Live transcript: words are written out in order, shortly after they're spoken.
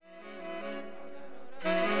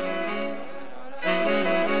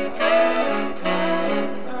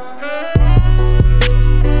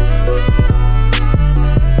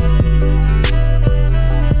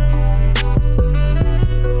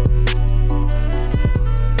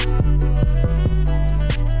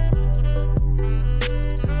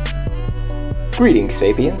Greetings,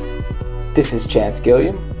 Sapiens. This is Chance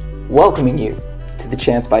Gilliam, welcoming you to the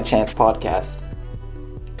Chance by Chance podcast.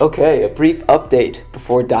 Okay, a brief update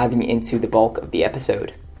before diving into the bulk of the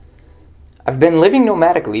episode. I've been living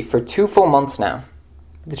nomadically for 2 full months now.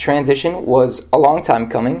 The transition was a long time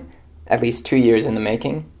coming, at least 2 years in the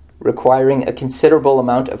making, requiring a considerable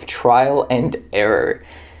amount of trial and error.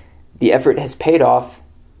 The effort has paid off,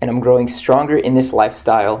 and I'm growing stronger in this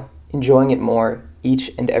lifestyle, enjoying it more each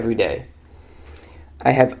and every day.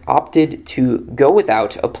 I have opted to go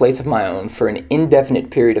without a place of my own for an indefinite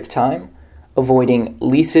period of time, avoiding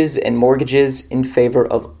leases and mortgages in favor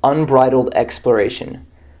of unbridled exploration.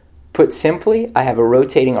 Put simply, I have a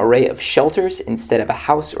rotating array of shelters instead of a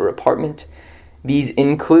house or apartment. These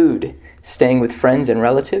include staying with friends and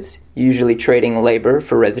relatives, usually trading labor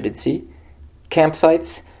for residency,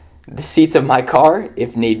 campsites, the seats of my car,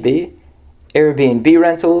 if need be, Airbnb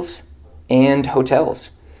rentals, and hotels.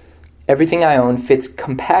 Everything I own fits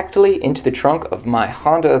compactly into the trunk of my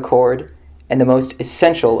Honda Accord, and the most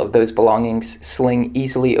essential of those belongings sling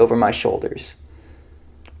easily over my shoulders.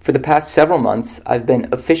 For the past several months, I've been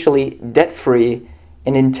officially debt-free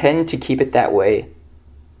and intend to keep it that way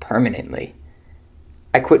permanently.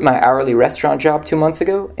 I quit my hourly restaurant job 2 months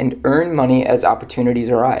ago and earn money as opportunities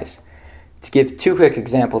arise. To give 2 quick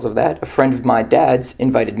examples of that, a friend of my dad's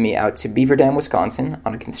invited me out to Beaver Dam, Wisconsin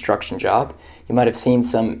on a construction job. You might have seen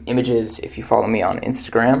some images if you follow me on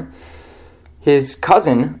Instagram. His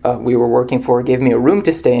cousin we were working for gave me a room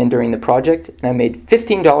to stay in during the project, and I made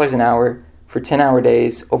 $15 an hour for 10-hour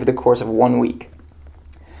days over the course of 1 week.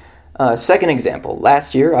 Second example,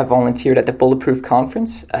 last year I volunteered at the Bulletproof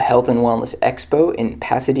Conference, a health and wellness expo in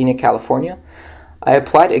Pasadena, California. I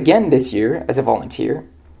applied again this year as a volunteer.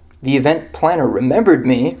 The event planner remembered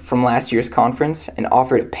me from last year's conference and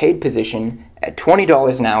offered a paid position at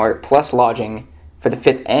 $20 an hour plus lodging for the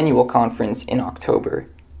 5th annual conference in October,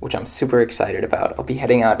 which I'm super excited about. I'll be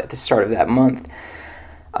heading out at the start of that month.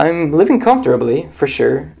 I'm living comfortably, for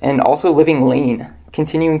sure, and also living lean,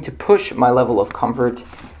 continuing to push my level of comfort,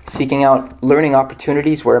 seeking out learning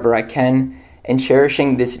opportunities wherever I can, and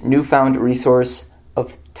cherishing this newfound resource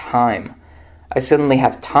of time. I suddenly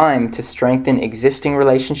have time to strengthen existing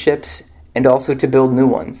relationships and also to build new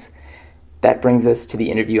ones. That brings us to the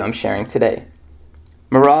interview I'm sharing today.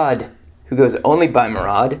 Murad, who goes only by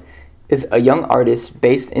Murad, is a young artist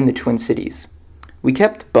based in the Twin Cities. We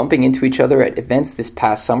kept bumping into each other at events this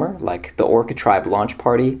past summer, like the Orca Tribe launch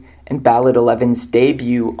party and Ballad 11's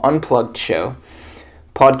debut Unplugged show.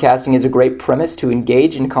 Podcasting is a great premise to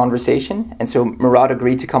engage in conversation, and so Murad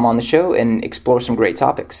agreed to come on the show and explore some great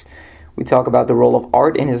topics. We talk about the role of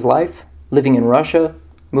art in his life, living in Russia,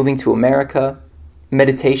 moving to America,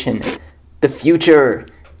 meditation, the future,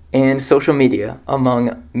 and social media,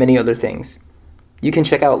 among many other things. You can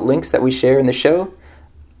check out links that we share in the show.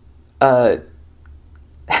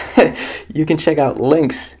 You can check out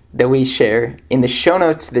links that we share in the show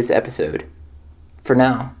notes to this episode. For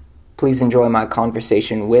now, please enjoy my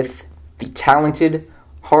conversation with the talented,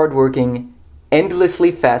 hardworking,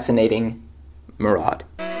 endlessly fascinating Murad.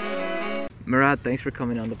 Murad, thanks for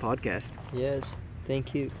coming on the podcast. Yes,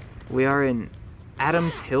 thank you. We are in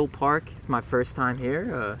Adams Hill Park. It's my first time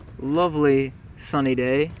here. A lovely sunny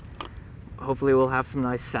day. Hopefully we'll have some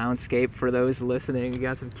nice soundscape for those listening. We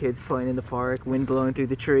got some kids playing in the park, wind blowing through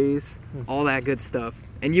the trees, all that good stuff.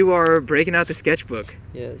 And you are breaking out the sketchbook.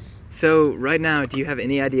 Yes. So right now, do you have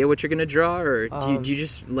any idea what you're going to draw, or do you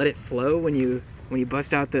just let it flow when you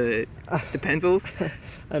bust out the pencils?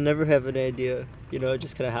 I never have an idea. It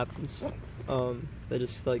just kind of happens. I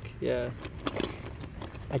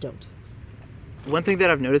don't. One thing that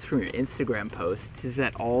I've noticed from your Instagram posts is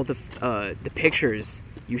that all the pictures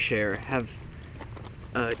you share have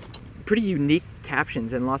pretty unique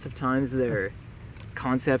captions, and lots of times they're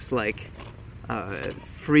concepts like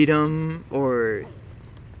freedom or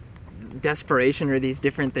desperation or these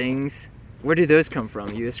different things. Where do those come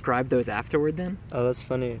from? You ascribe those afterward then? Oh, that's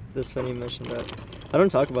funny. That's funny you mentioned that. I don't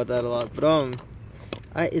talk about that a lot, but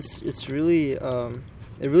it's really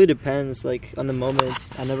it really depends, like, on the moment.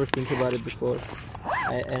 I never think about it before,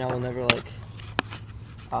 and I will never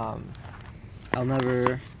I'll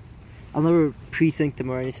never pre-think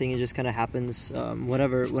them or anything. It just kind of happens.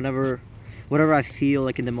 Whenever I feel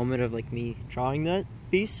like in the moment of like me drawing that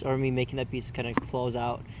piece or me making that piece, kind of flows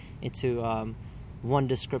out into one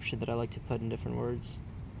description that I like to put in different words.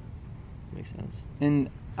 Makes sense.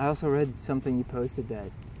 And I also read something you posted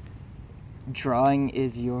that drawing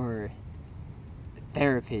is your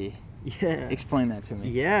therapy. Yeah. Explain that to me.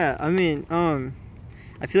 Yeah, I mean,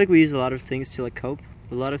 I feel like we use a lot of things to like cope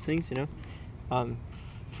with a lot of things,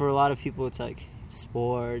 For a lot of people, it's like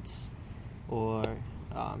sports or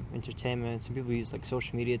entertainment. Some people use like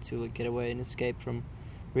social media to like get away and escape from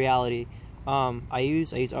reality. I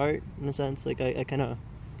use art in a sense. Like I kind of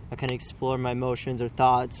explore my emotions or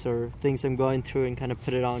thoughts or things I'm going through and kind of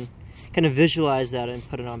put it on, kind of visualize that and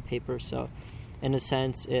put it on paper. So, in a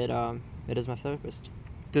sense, it is my therapist.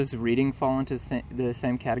 Does reading fall into the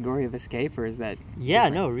same category of escape, or is that? Yeah,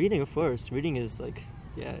 different? no, reading, of course. Reading is like,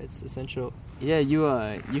 yeah, it's essential. Yeah,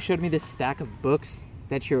 you showed me this stack of books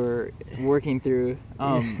that you're working through.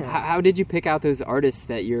 How did you pick out those artists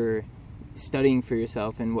that you're studying for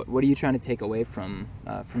yourself, and what are you trying to take away from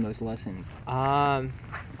those lessons?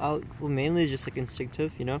 Mainly just like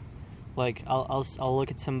instinctive, you know, like I'll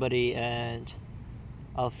look at somebody and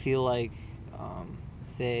I'll feel like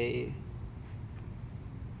they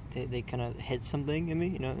kind of hit something in me,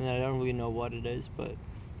 you know, and I don't really know what it is, but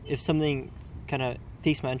if something kind of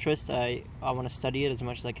piques my interest, I want to study it as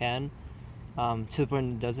much as I can, to the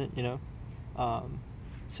point it doesn't, you know.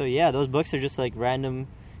 So yeah, those books are just like random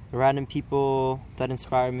people that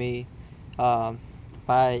inspire me.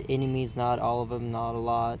 By any means, not all of them, not a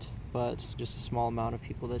lot, but just a small amount of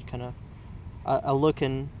people that kind of I look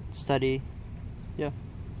and study. Yeah.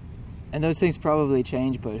 And those things probably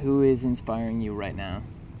change, but who is inspiring you right now?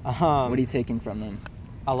 What are you taking from them?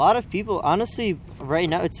 A lot of people, honestly, right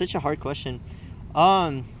now, it's such a hard question.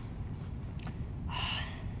 Well,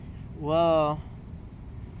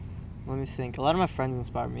 let me think. A lot of my friends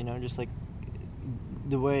inspire me, you know, just like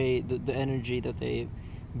the way, the energy that they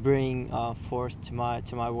bring forth to my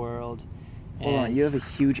world. Hold on, you have a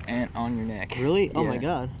huge ant on your neck. Really? Yeah. Oh my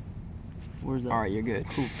god. Where's that? Alright, you're good.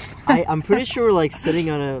 Cool. I'm pretty sure we're like sitting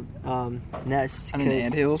on a nest. On an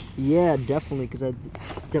anthill? Yeah, definitely, because I've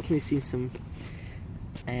definitely seen some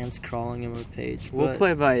ants crawling in my page. We'll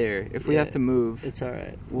play by ear. If we have to move, it's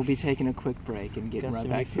alright. We'll be taking a quick break and getting right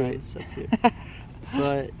back to it. Up here.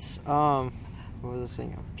 But, what was I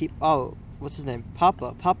saying? What's his name?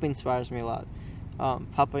 Papa. Papa inspires me a lot.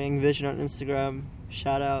 Papa Young Vision on Instagram.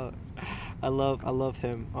 Shout out. I love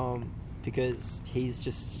him. Because he's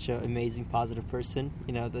just such an amazing, positive person.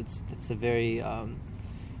 You know, that's a very,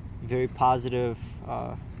 very positive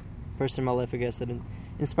person in my life, I guess, that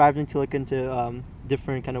inspired me to look into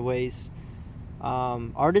different kind of ways.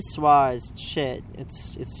 Artist-wise, shit,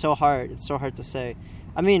 it's so hard. It's so hard to say.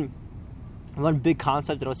 I mean, one big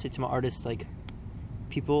concept that I'll say to my artists, like,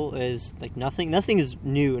 people is, like, nothing is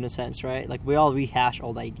new in a sense, right? Like, we all rehash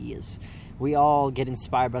old ideas. We all get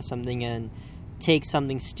inspired by something and take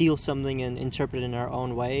something, steal something, and interpret it in our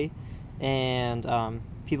own way. And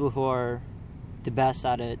people who are the best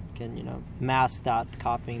at it can, you know, mask that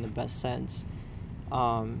copying in the best sense.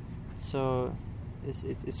 So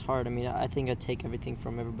it's hard. I mean, I think I take everything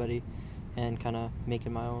from everybody and kind of make it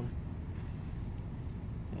my own.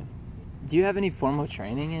 Yeah. Do you have any formal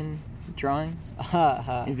training in drawing?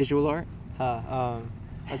 In visual art? I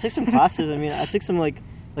took some classes. I mean, I took some like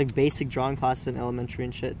basic drawing classes in elementary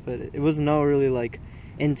and shit, but it was no really like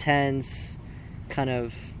intense kind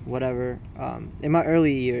of whatever in my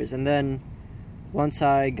early years. And then once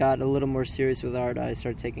I got a little more serious with art, I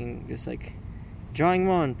started taking just like drawing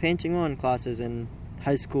one, painting one classes in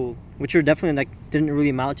high school, which were definitely like didn't really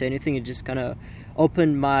amount to anything. It just kind of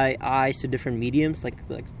opened my eyes to different mediums like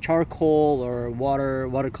charcoal or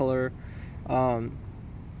watercolor.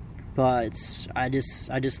 But I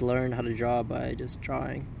just learned how to draw by just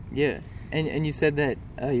drawing. Yeah, and you said that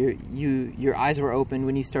your eyes were open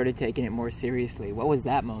when you started taking it more seriously. What was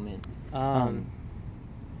that moment?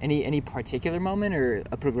 Any particular moment or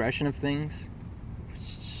a progression of things?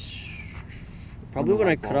 Probably when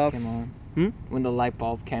I cut off. When the light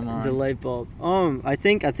bulb came on. The light bulb. I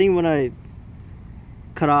think when I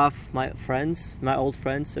cut off my old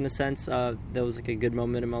friends in a sense, that was like a good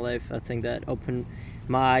moment in my life. I think that opened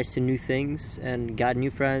my eyes to new things and got new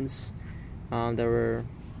friends that were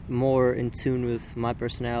more in tune with my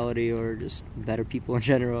personality or just better people in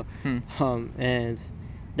general. And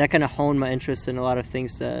that kind of honed my interest in a lot of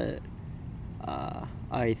things that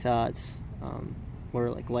I thought were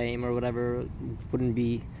like lame or whatever, wouldn't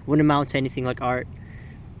amount to anything like art.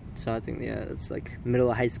 So I think it's like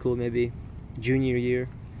middle of high school, maybe junior year.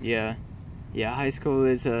 Yeah, high school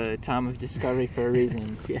is a time of discovery for a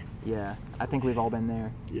reason. Yeah. I think we've all been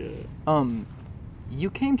there. Yeah. You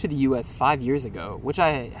came to the U.S. 5 years ago, which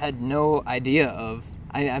I had no idea of.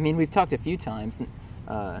 I mean, we've talked a few times.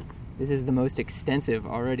 This is the most extensive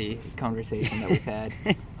already conversation that we've had.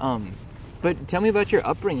 But tell me about your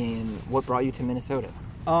upbringing and what brought you to Minnesota.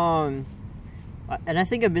 And I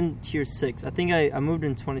think I've been here 6. I think I moved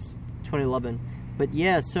in 2011. But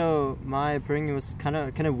yeah, so my upbringing was kind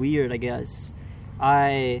of weird, I guess.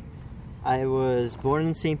 I I was born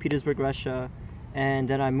in St. Petersburg, Russia, and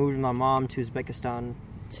then I moved with my mom to Uzbekistan,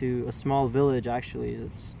 to a small village. Actually,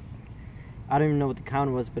 I don't even know what the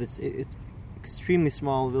count was, but it's extremely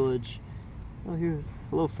small village. Oh, here,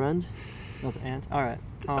 hello, friend. Not the ant. All right.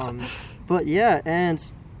 But yeah,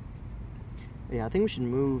 and yeah, I think we should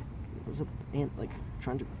move. There's an ant like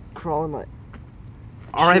trying to crawl in my.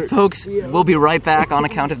 All right, folks, we'll be right back on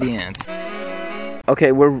account of the ants.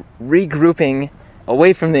 Okay, we're regrouping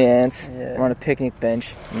away from the ants. Yeah. We're on a picnic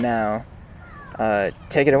bench now.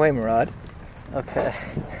 Take it away, Murad. Okay.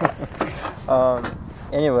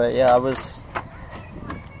 Anyway, yeah, I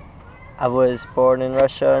was born in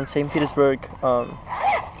Russia, in St. Petersburg,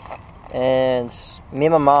 and me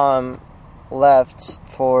and my mom left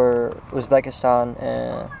for Uzbekistan,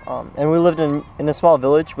 and we lived in a small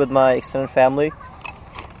village with my extended family,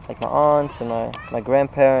 like my aunts and my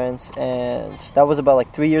grandparents, and that was about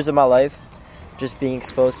like 3 years of my life, just being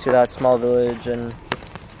exposed to that small village. And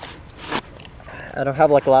I don't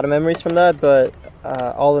have like a lot of memories from that, but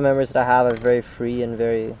all the memories that I have are very free and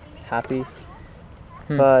very happy.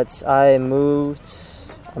 But I moved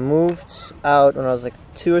out when I was like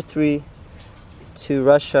 2 or 3 to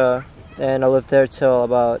Russia, and I lived there till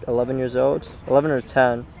about 11 years old, 11 or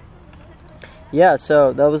 10. Yeah,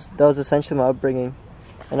 so that was essentially my upbringing,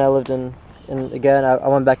 and I lived in again I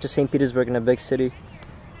went back to St. Petersburg, in a big city.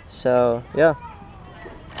 So yeah.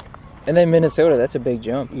 And then Minnesota, that's a big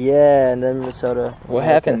jump. Yeah, and then Minnesota. What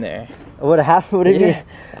happened there? What happened? What do you mean?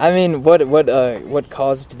 I mean, what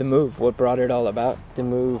caused the move? What brought it all about? The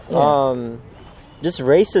move. Yeah. Just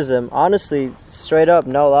racism. Honestly, straight up,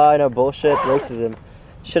 no lie, no bullshit. Racism.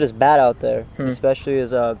 Shit is bad out there, especially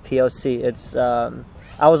as a POC. It's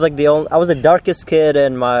I was like I was the darkest kid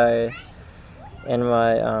in my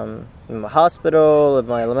hospital, in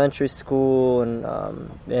my elementary school, and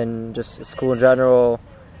in just school in general.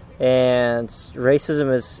 And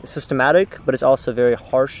racism is systematic, but it's also very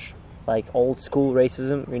harsh, like old school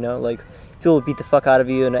racism, you know, like people will beat the fuck out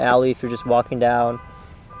of you in the alley if you're just walking down.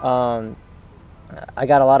 I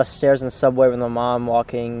got a lot of stares in the subway with my mom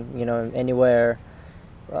walking, you know, anywhere.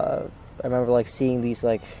 I remember like seeing these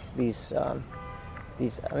skinheads,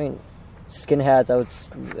 I would,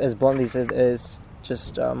 as bluntly as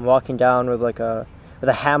just walking down with a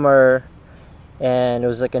hammer. And it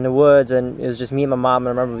was like in the woods, and it was just me and my mom,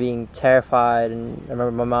 and I remember being terrified, and I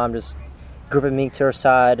remember my mom just grouping me to her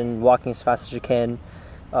side and walking as fast as she can.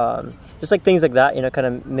 Just like things like that, you know, kind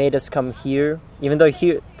of made us come here, even though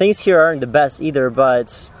things here aren't the best either,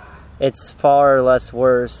 but it's far less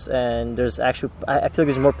worse, and there's actually, I feel like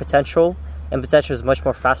there's more potential, and potential is much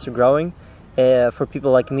more faster growing for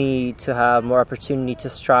people like me to have more opportunity to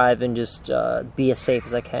strive and just be as safe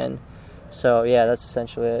as I can. So yeah, that's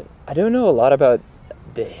essentially it. I don't know a lot about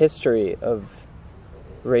the history of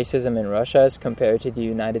racism in Russia as compared to the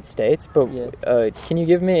United States, but can you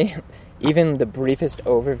give me even the briefest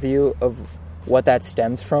overview of what that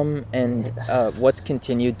stems from and what's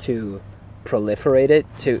continued to proliferate it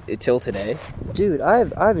till today? Dude, I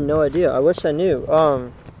have no idea. I wish I knew.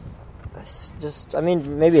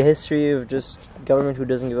 Maybe a history of just government who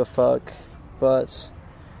doesn't give a fuck, but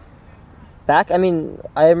the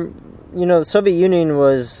Soviet Union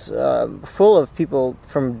was full of people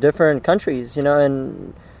from different countries, you know,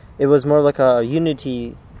 and it was more like a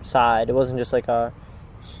unity side. It wasn't just like a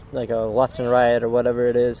left and right or whatever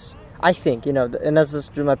it is. I think, you know, and that's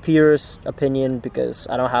just my purest opinion because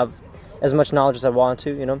I don't have as much knowledge as I want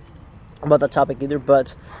to, you know, about that topic either.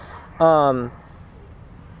 But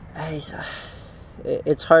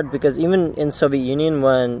it's hard because even in Soviet Union,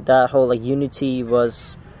 when that whole like unity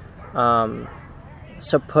was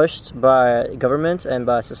so pushed by government and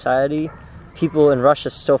by society, people in Russia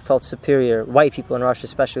still felt superior. White people in Russia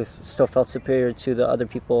especially still felt superior to the other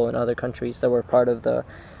people in other countries that were part of the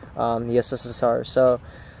USSR. So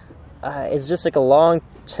it's just like a long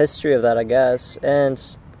history of that, I guess. And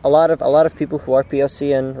a lot of people who are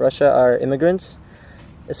POC in Russia are immigrants,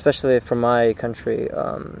 especially from my country,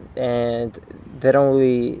 and they don't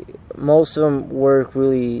really. Most of them work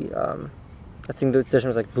really. I think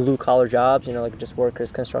there's like blue collar jobs, you know, like just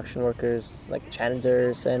workers, construction workers, like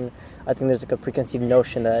janitors, and I think there's like a preconceived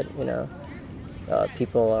notion that, you know,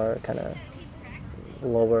 people are kind of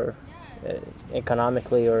lower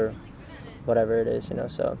economically or whatever it is, you know.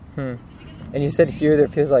 So. And you said here there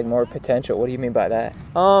feels like more potential. What do you mean by that?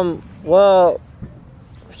 Well,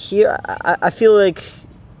 here I feel like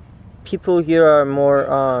people here are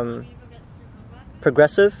more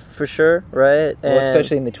progressive for sure, right? Well,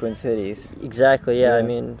 especially in the Twin Cities. Exactly, yeah. I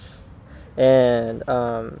mean, and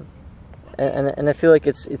and I feel like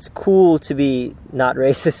it's cool to be not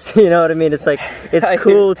racist. You know what I mean? It's like it's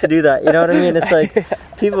cool to do that. You know what I mean? It's like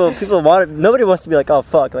people want it. Nobody wants to be like, oh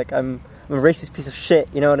fuck, like I'm a racist piece of shit.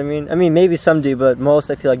 You know what I mean? I mean, maybe some do, but most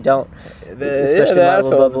I feel like don't. Especially my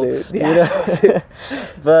little bubble. Dude. You know?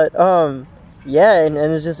 But yeah, and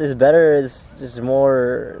it's better. There's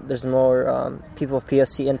more people of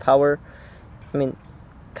POC in power. I mean,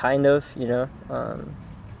 kind of, you know.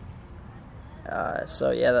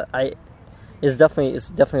 So yeah, it's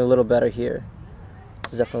definitely a little better here.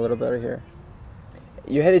 It's definitely a little better here.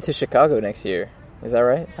 You're headed to Chicago next year, is that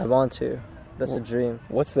right? I want to. That's a dream.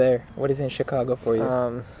 What's there? What is in Chicago for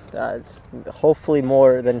you? It's hopefully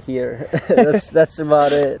more than here. that's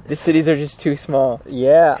about it. The cities are just too small.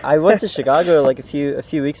 Yeah, I went to Chicago like a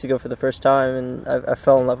few weeks ago for the first time, and I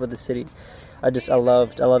fell in love with the city. I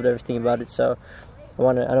loved everything about it. So I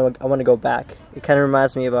want to go back. It kind of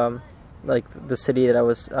reminds me of like the city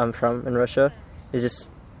that I'm from in Russia. It's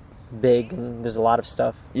just big and there's a lot of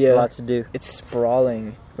stuff. Yeah, there's a lot to do. It's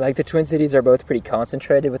sprawling. Like the Twin Cities are both pretty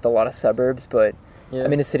concentrated with a lot of suburbs, but yeah. I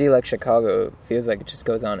mean a city like Chicago feels like it just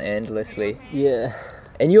goes on endlessly. Yeah.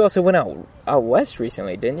 And you also went out west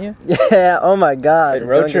recently, didn't you? Yeah. Oh my god.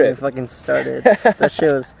 Road trip. Get me fucking started. That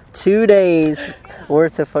shit was 2 days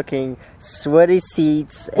worth of fucking sweaty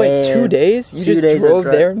seats. Wait, 2 days? You just drove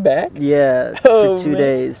there and back? Yeah, for 2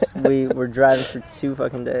 days. We were driving for 2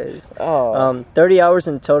 fucking days. Oh. 30 hours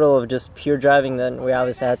in total of just pure driving. Then we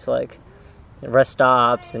obviously had to like rest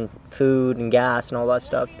stops and food and gas and all that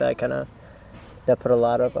stuff. That put a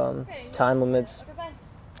lot of time limits.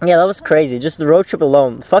 Yeah, that was crazy. Just the road trip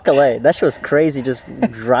alone. Fuck LA. That shit was crazy just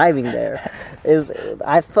driving there.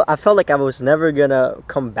 I felt like I was never gonna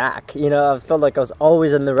come back. You know, I felt like I was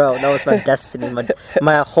always on the road. That was my destiny,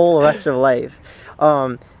 my whole rest of life.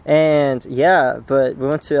 And yeah, but we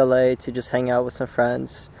went to LA to just hang out with some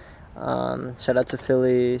friends. Shout out to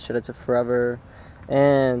Philly, shout out to Forever.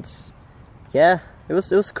 And yeah, it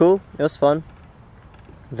was cool. It was fun.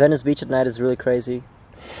 Venice Beach at night is really crazy.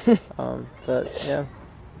 But yeah.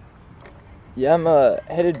 Yeah, I'm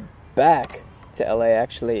headed back to LA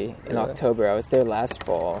actually in October. I was there last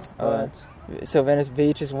fall. So Venice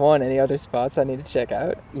Beach is one. Any other spots I need to check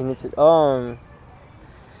out? You need to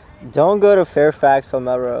don't go to Fairfax or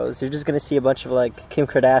Melrose. You're just gonna see a bunch of like Kim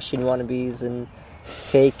Kardashian wannabes and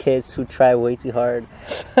fake kids who try way too hard.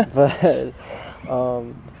 But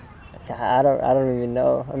I don't even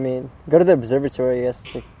know. I mean, go to the observatory. I guess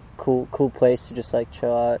it's a cool place to just like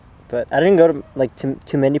chill out. But I didn't go to like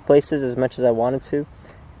too many places as much as I wanted to.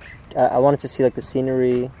 I wanted to see like the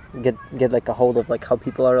scenery, get like a hold of like how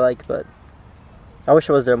people are like. But I wish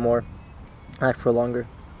I was there more, like for longer.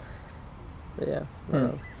 But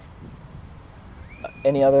yeah.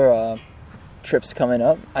 Any other trips coming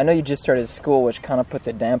up? I know you just started school, which kind of puts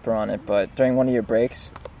a damper on it. But during one of your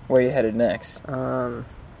breaks, where are you headed next? I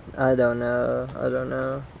don't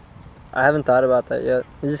know. I haven't thought about that yet.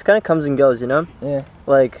 It just kind of comes and goes, you know? Yeah.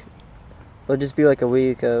 Like, it'll just be like a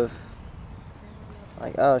week of,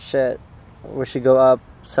 like, oh shit, we should go up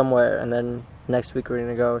somewhere, and then next week we're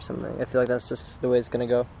gonna go or something. I feel like that's just the way it's gonna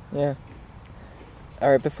go. Yeah.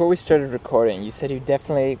 Alright, before we started recording, you said you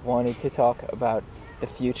definitely wanted to talk about the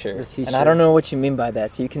future. And I don't know what you mean by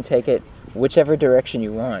that, so you can take it whichever direction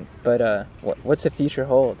you want. But what's the future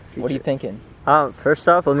hold? What are you thinking? First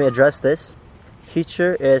off, let me address this.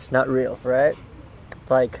 Future is not real, right?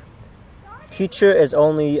 Like, future is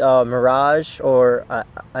only a mirage or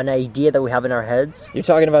an idea that we have in our heads. You're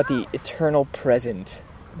talking about the eternal present.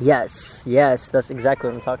 Yes, that's exactly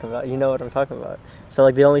what I'm talking about. You know what I'm talking about. So,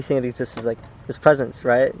 like, the only thing that exists is, like, this presence,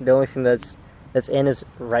 right? The only thing that's in is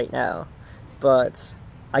right now. But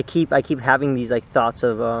I keep having these, like, thoughts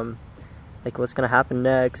of, like, what's gonna happen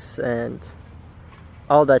next and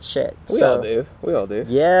all that shit. We all do.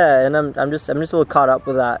 Yeah, and I'm just a little caught up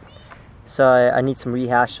with that. So I need some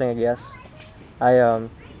rehashing, I guess. I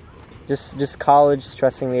just college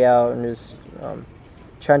stressing me out and just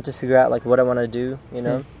trying to figure out like what I want to do, you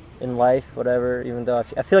know, in life, whatever. Even though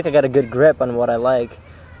I feel like I got a good grip on what I like,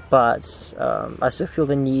 but I still feel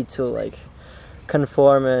the need to like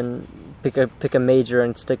conform and pick a major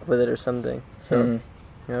and stick with it or something. So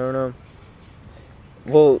I don't know.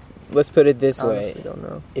 Well, let's put it this way. Honestly, don't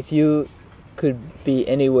know. If you could be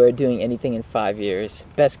anywhere doing anything in 5 years,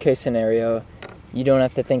 best case scenario, you don't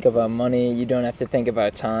have to think about money, you don't have to think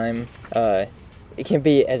about time. It can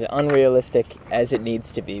be as unrealistic as it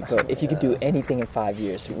needs to be, but if you could do anything in 5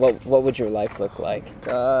 years, what would your life look like?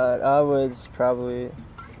 I'm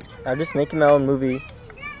just making my own movie,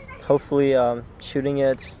 hopefully shooting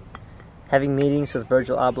it, having meetings with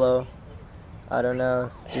Virgil Abloh. I don't know,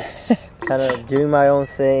 just kind of doing my own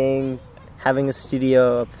thing, having a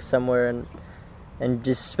studio up somewhere and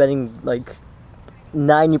just spending like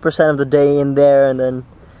 90% of the day in there, and then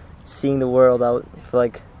seeing the world out for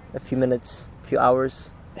like a few minutes, a few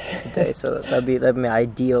hours a day. So that'd be my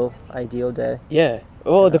ideal day. Yeah.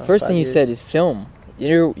 Well, the first thing you 5 said years. is film.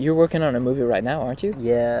 You're working on a movie right now, aren't you?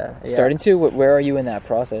 Yeah. Starting to? Where are you in that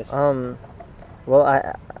process?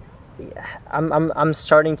 Well, I'm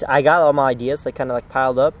starting to. I got all my ideas like kind of like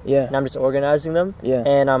piled up. Yeah. And I'm just organizing them. Yeah.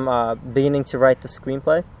 And I'm beginning to write the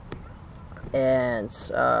screenplay. And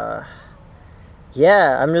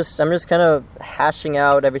yeah, I'm just kind of hashing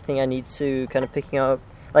out everything I need to, kind of picking up,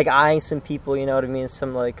 like eyeing some people, you know what I mean,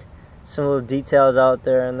 some little details out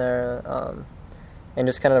there and there, and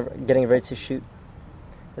just kind of getting ready to shoot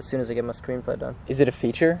as soon as I get my screenplay done. Is it a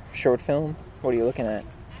feature, short film? What are you looking at?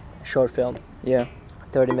 Short film, Yeah.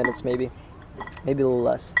 30 minutes maybe a little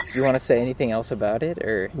less. You want to say anything else about it,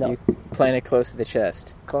 or No. you playing it close to the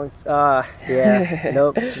chest? Yeah,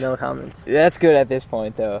 nope, no comments. That's good at this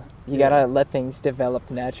point, though. You gotta let things develop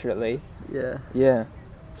naturally. Yeah. Yeah.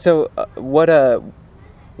 So,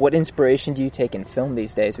 what inspiration do you take in film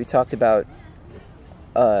these days? We talked about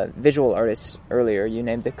visual artists earlier. You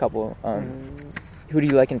named a couple. Who do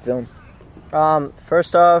you like in film?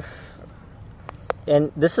 First off,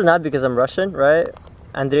 and this is not because I'm Russian, right?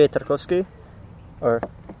 Andrei Tarkovsky, or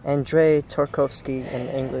Andrei Tarkovsky in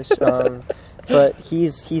English. But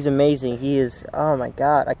he's amazing. He is, oh my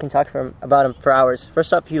god, I can talk about him for hours.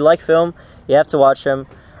 First off, if you like film, you have to watch him.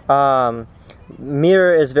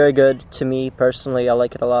 Mirror is very good to me personally. I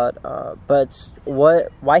like it a lot. But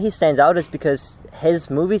why he stands out is because his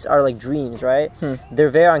movies are like dreams, right? They're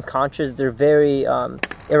very unconscious. They're very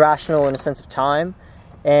irrational in a sense of time,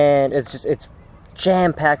 and it's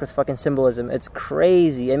jam packed with fucking symbolism. It's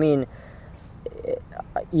crazy. I mean,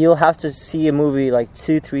 you'll have to see a movie like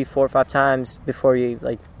 2, 3, 4, 5 times before you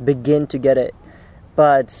like begin to get it.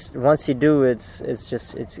 But once you do, it's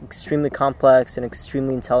extremely complex and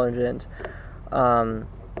extremely intelligent. Yeah,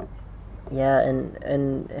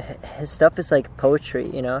 and his stuff is like poetry,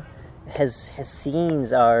 you know. His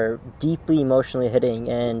scenes are deeply emotionally hitting,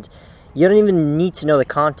 and you don't even need to know the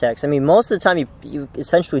context. I mean, most of the time you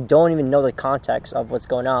essentially don't even know the context of what's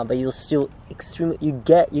going on, but you'll still you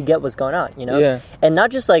get what's going on, you know. Yeah. And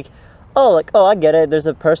not just like, oh, I get it. There's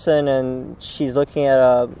a person and she's looking at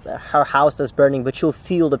her house that's burning, but you'll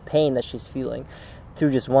feel the pain that she's feeling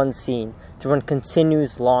through just one scene, through one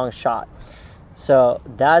continuous long shot. So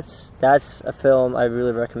that's a film I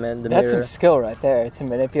really recommend. The That's Mirror. some skill right there, to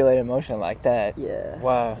manipulate emotion like that. Yeah.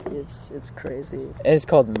 Wow. It's crazy. And it's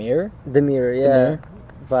called Mirror? The Mirror, yeah, Mirror?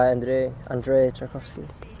 by Andrei Tarkovsky.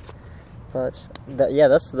 But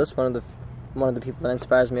that's one of the people that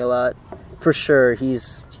inspires me a lot. For sure,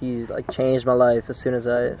 he's like changed my life as soon as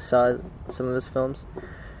I saw some of his films.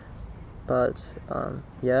 But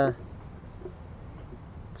yeah,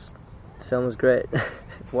 film is great.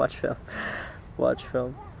 Watch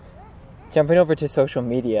film. Jumping over to social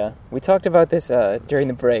media, we talked about this during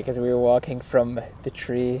the break as we were walking from the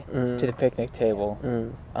tree to the picnic table.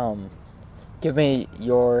 Give me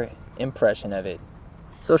your impression of it.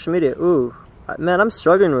 Social media, ooh, man, I'm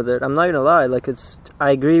struggling with it. I'm not gonna lie. Like,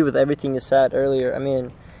 I agree with everything you said earlier. I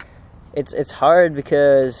mean, it's hard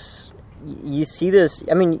because you see this.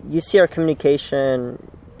 I mean, you see our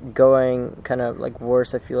communication going kind of like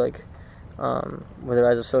worse. I feel like with the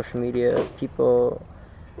rise of social media, people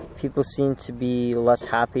seem to be less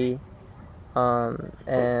happy,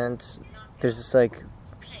 and there's this like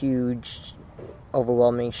huge,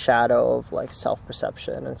 overwhelming shadow of like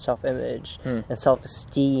self-perception and self-image and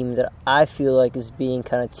self-esteem that I feel like is being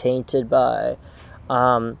kind of tainted by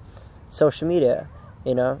social media.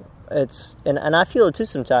 You know, it's and I feel it too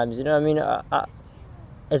sometimes. You know, I mean,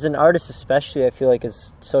 as an artist especially, I feel like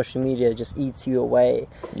as social media just eats you away.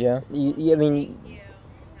 Yeah. I mean,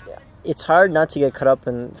 it's hard not to get caught up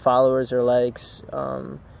in followers or likes,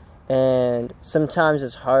 and sometimes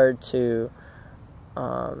it's hard to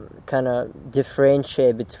kind of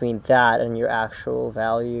differentiate between that and your actual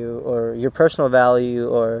value or your personal value,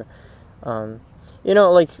 or you know,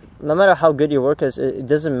 like, no matter how good your work is, it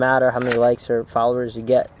doesn't matter how many likes or followers you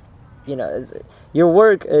get. You know, your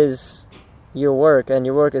work is your work, and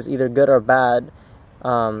your work is either good or bad,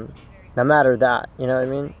 no matter that. You know what I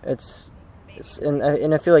mean?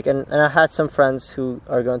 And I feel like, and I had some friends who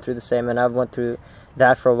are going through the same, and I've went through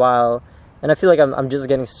that for a while, and I feel like I'm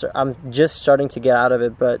just starting to get out of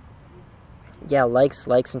it. But yeah, likes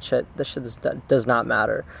and shit, that shit does not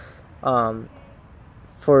matter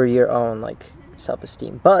for your own like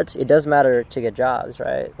self-esteem. But it does matter to get jobs,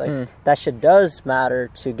 right? Like that shit does matter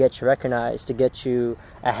to get you recognized, to get you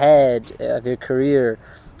ahead of your career.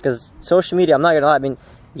 Because social media, I'm not gonna lie, I mean,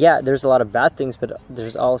 yeah, there's a lot of bad things, but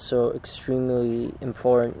there's also extremely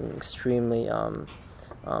important and extremely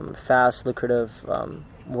fast, lucrative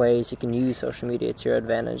ways you can use social media to your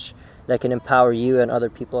advantage that can empower you and other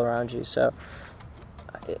people around you. So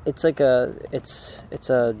it's like it's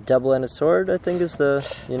a double-ended sword, I think, is the,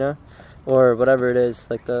 you know, or whatever it is,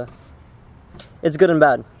 like it's good and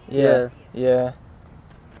bad. Yeah,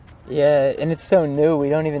 and it's so new, we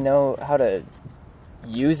don't even know how to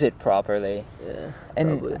use it properly. Yeah,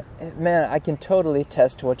 and probably. Man, I can totally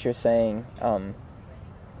test what you're saying.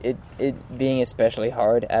 It being especially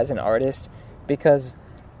hard as an artist, because,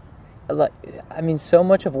 like, I mean, so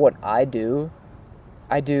much of what I do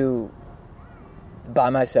by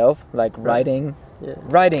myself, like writing,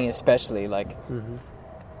 writing especially. Like,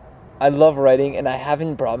 I love writing, and I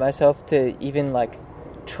haven't brought myself to even like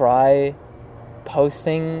try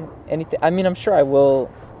posting anything. I mean, I'm sure I will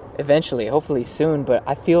eventually, hopefully soon, but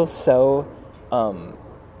I feel so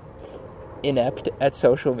inept at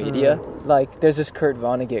social media. Like, there's this Kurt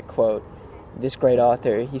Vonnegut quote, this great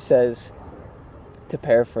author. He says, to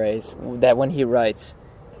paraphrase, that when he writes,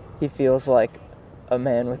 he feels like a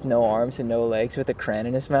man with no arms and no legs with a crayon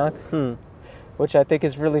in his mouth, which I think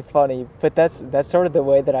is really funny. But that's sort of the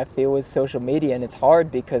way that I feel with social media, and it's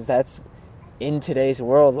hard because that's, in today's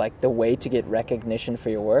world, like, the way to get recognition for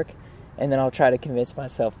your work. And then I'll try to convince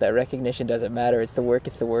myself that recognition doesn't matter. It's the work,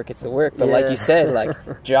 it's the work, it's the work. But like you said,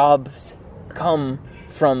 like, jobs come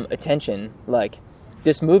from attention. Like,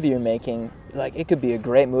 this movie you're making, like, it could be a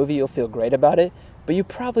great movie, you'll feel great about it, but you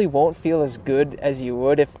probably won't feel as good as you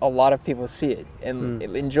would if a lot of people see it and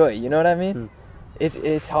enjoy it. You know what I mean?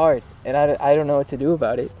 It's hard, and I don't know what to do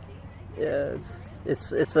about it. Yeah,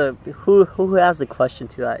 it's a who has the question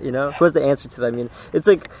to that, you know? Who has the answer to that? I mean, it's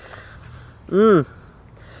like, I'm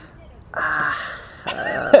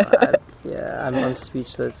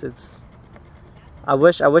speechless. I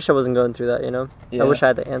wish I wasn't going through that, you know? Yeah. I wish I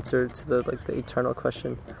had the answer to the eternal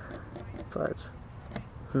question. But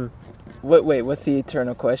Wait, what's the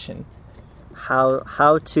eternal question?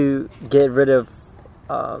 How to get rid of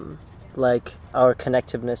like our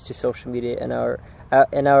connectiveness to social media and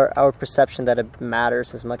our perception that it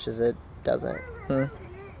matters as much as it doesn't.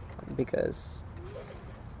 Because,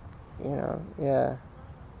 you know, yeah.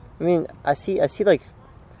 I mean, I see like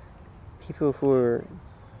people who are,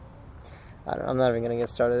 I'm not even gonna get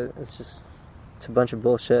started. It's a bunch of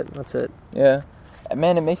bullshit. That's it. Yeah,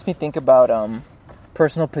 man, it makes me think about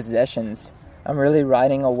personal possessions. I'm really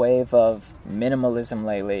riding a wave of minimalism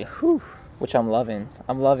lately, which I'm loving.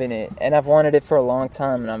 I'm loving it, and I've wanted it for a long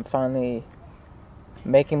time, and I'm finally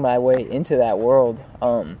making my way into that world.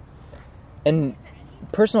 And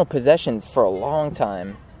personal possessions for a long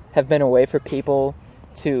time have been a way for people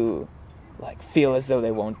to, like, feel as though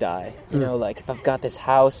they won't die. You know, like, if I've got this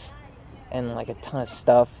house and, like, a ton of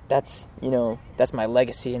stuff, that's, you know, that's my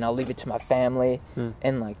legacy, and I'll leave it to my family,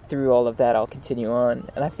 and, like, through all of that, I'll continue on.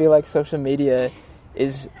 And I feel like social media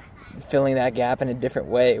is filling that gap in a different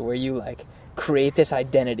way, where you, like, create this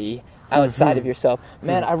identity outside of yourself.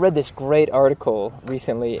 Man, I read this great article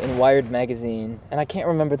recently in Wired magazine, and I can't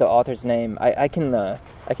remember the author's name. I can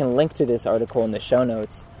link to this article in the show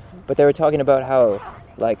notes, but they were talking about how,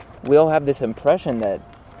 like, we all have this impression that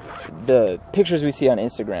the pictures we see on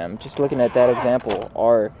Instagram, just looking at that example,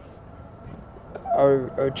 are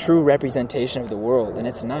a true representation of the world, and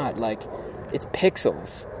it's not. Like, it's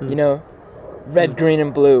pixels, you know, red, green,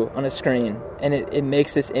 and blue on a screen, and it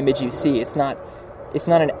makes this image you see. It's not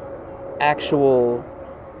an actual.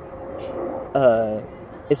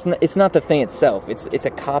 It's not the thing itself. It's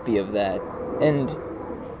a copy of that, and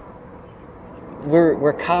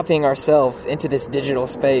we're copying ourselves into this digital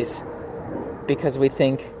space because we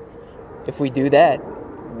think if we do that,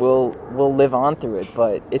 we'll live on through it.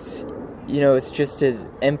 But it's, you know, it's just as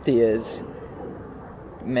empty as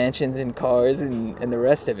mansions and cars and the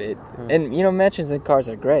rest of it. And, you know, mansions and cars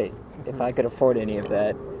are great. If I could afford any of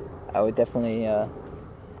that, I would definitely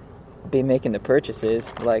be making the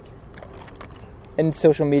purchases. Like, and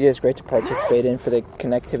social media is great to participate in for the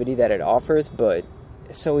connectivity that it offers, but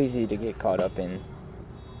it's so easy to get caught up in.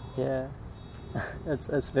 Yeah,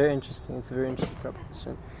 it's very interesting. It's a very interesting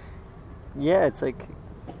proposition. Yeah, it's like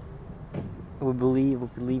we believe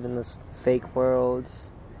in this fake world,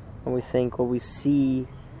 and we think what we see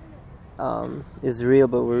is real,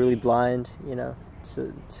 but we're really blind, you know,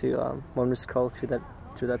 to when we scroll through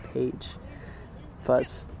that page.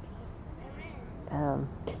 But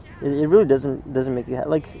it really doesn't make you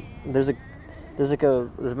like. There's a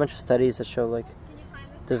bunch of studies that show, like,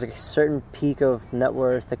 there's a certain peak of net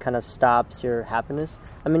worth that kind of stops your happiness.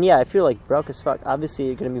 I mean, yeah, I feel like broke as fuck. Obviously,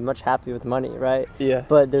 you're gonna be much happy with money, right? Yeah.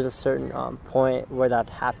 But there's a certain point where that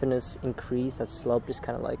happiness increase, that slope just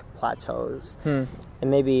kind of like plateaus, and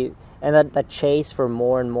maybe that chase for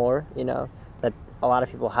more and more, you know, that a lot of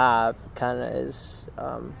people have, kind of is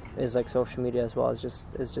like social media as well. It's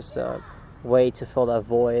just a way to fill that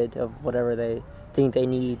void of whatever they think they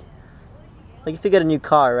need. Like if you get a new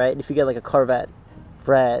car, right? If you get like a Corvette,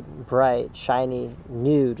 red, bright, shiny,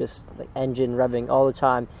 new, just like engine revving all the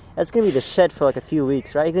time, that's gonna be the shit for like a few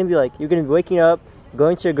weeks, right? You're gonna be waking up,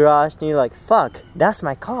 going to your garage, and you're like, fuck, that's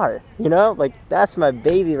my car, you know? Like, that's my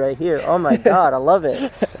baby right here. Oh my god, I love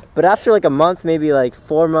it. But after like a month, maybe like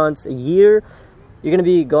 4 months, a year, you're gonna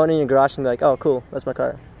be going in your garage and be like, oh cool, that's my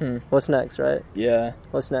car. What's next, right? Yeah.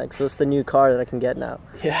 What's next? What's the new car that I can get now?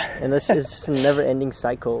 Yeah. And this is just a never-ending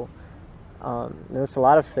cycle. And it's a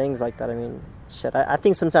lot of things like that. I mean, shit. I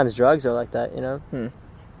think sometimes drugs are like that. You know.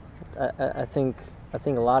 I think a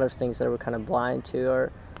lot of things that we're kind of blind to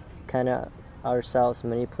are kind of ourselves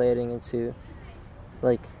manipulating into,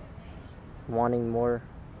 like, wanting more.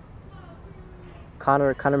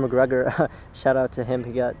 Conor McGregor, shout out to him.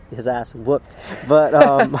 He got his ass whooped, but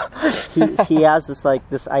he has this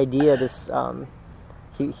idea.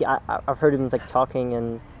 I've heard him like talking,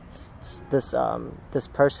 and this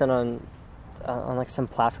person on like some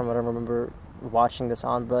platform I don't remember watching this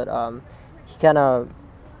on, but he kind of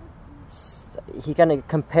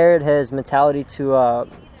compared his mentality to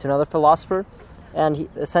another philosopher, and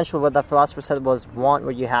essentially what that philosopher said was, want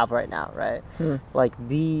what you have right now, right? Like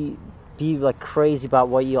be like crazy about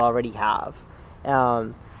what you already have.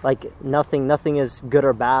 Like nothing is good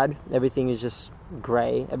or bad. Everything is just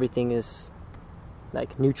gray. Everything is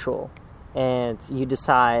like neutral, and you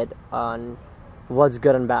decide on what's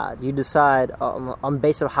good and bad. You decide on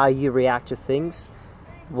base of how you react to things,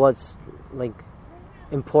 what's like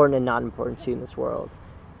important and not important to you in this world.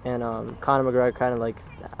 And Conor McGregor kind of like,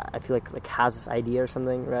 I feel like has this idea or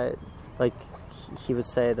something, right? Like he would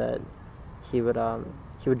say that he would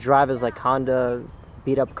drive his like Honda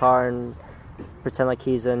beat up car and pretend like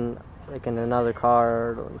he's in another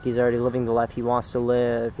car, or he's already living the life he wants to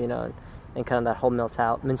live, you know, and kind of that whole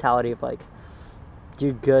mentality of like,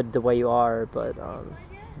 you're good the way you are, but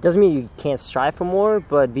doesn't mean you can't strive for more,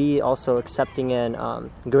 but be also accepting and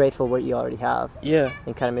grateful what you already have. Yeah.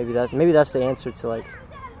 And kind of maybe that's the answer to like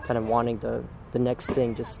kind of wanting the next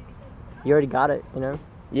thing. Just, you already got it, you know?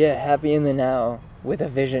 Yeah, happy in the now with a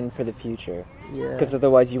vision for the future. Yeah. Because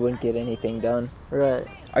otherwise you wouldn't get anything done. Right.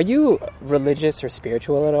 Are you religious or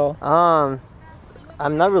spiritual at all?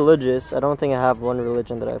 I'm not religious. I don't think I have one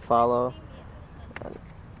religion that I follow.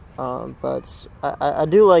 But I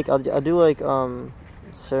do like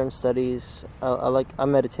certain studies. I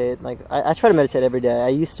meditate. Like I try to meditate every day. I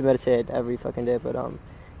used to meditate every fucking day, but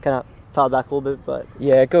kind of fell back a little bit. But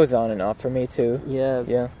yeah, it goes on and off for me too.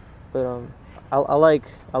 Yeah. But I like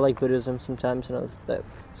Buddhism sometimes. You know, that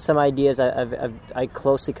some ideas I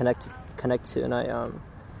closely connect to, and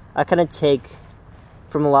I kind of take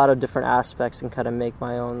from a lot of different aspects and kind of make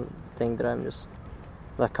my own thing that I'm just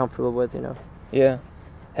like comfortable with. You know. Yeah.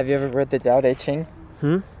 Have you ever read the Tao Te Ching?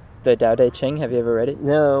 The Tao Te Ching, have you ever read it?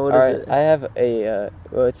 No, what is it? I have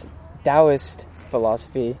it's Taoist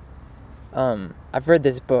philosophy. I've read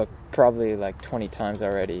this book probably like 20 times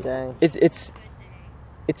already. Dang. It's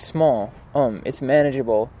small. It's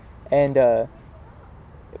manageable, and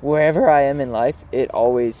wherever I am in life, it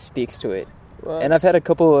always speaks to it. What? And I've had a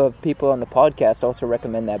couple of people on the podcast also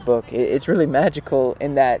recommend that book. It's really magical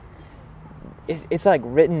in that it's like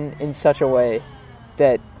written in such a way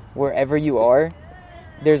that wherever you are,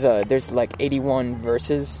 there's like 81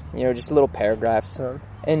 verses, you know, just little paragraphs,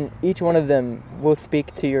 and each one of them will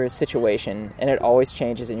speak to your situation, and it always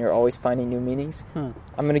changes, and you're always finding new meanings. I'm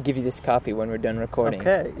gonna give you this copy when we're done recording.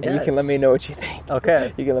 Okay, and you can let me know what you think.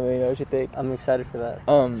 Okay, you can let me know what you think. I'm excited for that.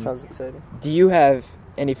 Sounds exciting. Do you have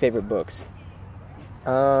any favorite books?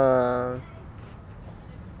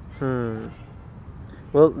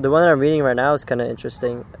 Well, the one that I'm reading right now is kind of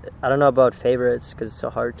interesting. I don't know about favorites because it's so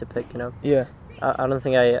hard to pick, you know. Yeah. I don't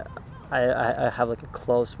think I have like a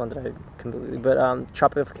close one that I completely. But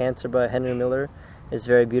Tropic of Cancer by Henry Miller is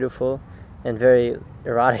very beautiful and very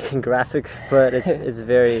erotic and graphic. But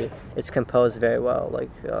it's composed very well.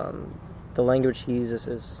 Like the language he uses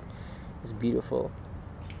is beautiful.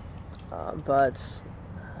 But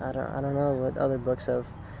I don't know what other books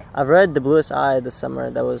I've read The Bluest Eye this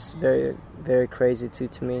summer. That was very, very crazy too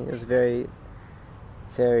to me. It was very,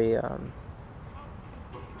 very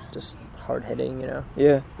just hard hitting, you know.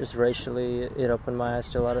 Yeah. Just racially, it opened my eyes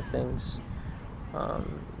to a lot of things.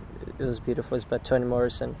 was beautiful. It's by Toni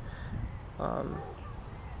Morrison.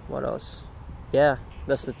 What else? Yeah,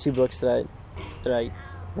 that's the 2 books that I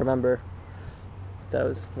remember.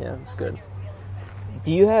 It's good.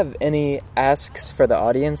 Do you have any asks for the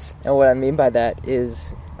audience? And what I mean by that is,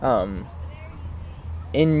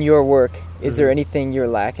 in your work, is there anything you're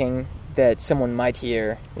lacking that someone might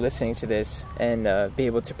hear listening to this and be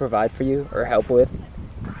able to provide for you or help with?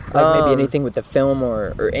 Like maybe anything with the film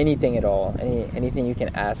or anything at all. Anything you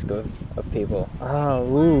can ask of people.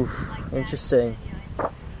 Interesting.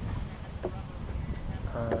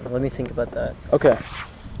 Let me think about that. Okay.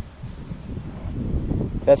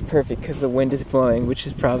 That's perfect because the wind is blowing, which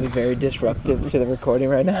is probably very disruptive to the recording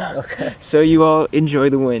right now. Okay. So you all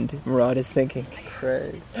enjoy the wind. Murad is thinking.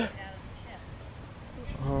 Great.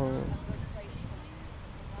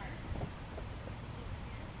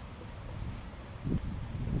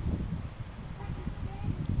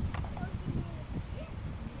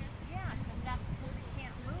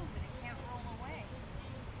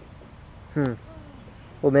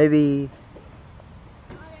 Well, maybe.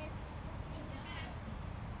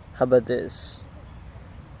 How about this?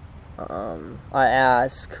 I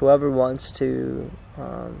ask whoever wants to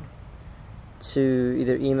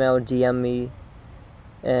either email or DM me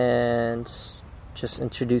and just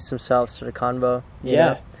introduce themselves to the convo. You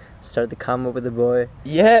know? Start the convo with the boy.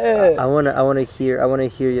 Yeah. I wanna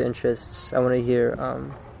hear your interests. I wanna hear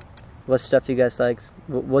what stuff you guys like.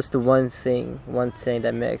 What's the one thing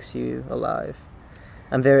that makes you alive?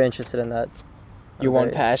 I'm very interested in that. Your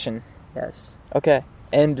one passion. Yes. Okay.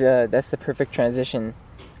 And that's the perfect transition.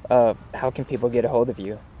 How can people get a hold of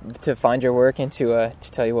you to find your work and to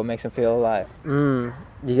tell you what makes them feel alive? You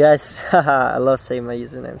guys, I love saying my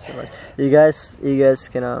username so much. You guys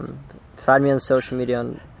can find me on social media.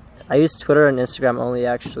 I use Twitter and Instagram only,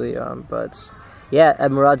 actually. But yeah,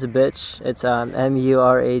 at Murad's a Bitch. It's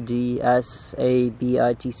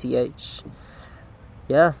MURADSABITCH.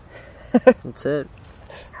 Yeah, that's it.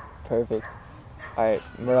 Perfect. All right,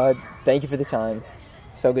 Murad, thank you for the time.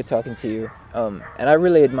 So good talking to you. And I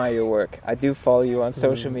really admire your work. I do follow you on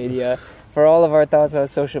social media. For all of our thoughts on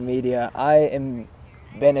social media, I am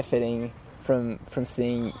benefiting from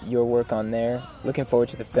seeing your work on there. Looking forward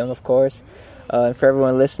to the film, of course. And for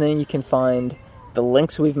everyone listening, you can find the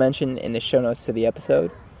links we've mentioned in the show notes to the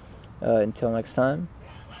episode. Until next time,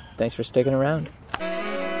 thanks for sticking around.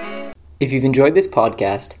 If you've enjoyed this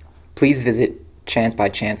podcast, please visit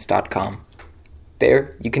chancebychance.com.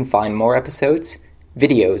 There, you can find more episodes,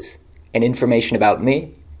 videos, and information about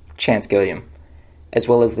me, Chance Gilliam, as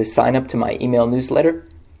well as the sign up to my email newsletter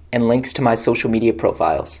and links to my social media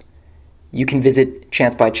profiles. You can visit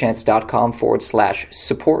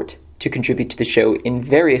chancebychance.com/support to contribute to the show in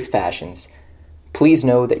various fashions. Please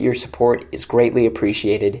know that your support is greatly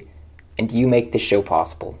appreciated and you make this show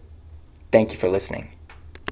possible. Thank you for listening.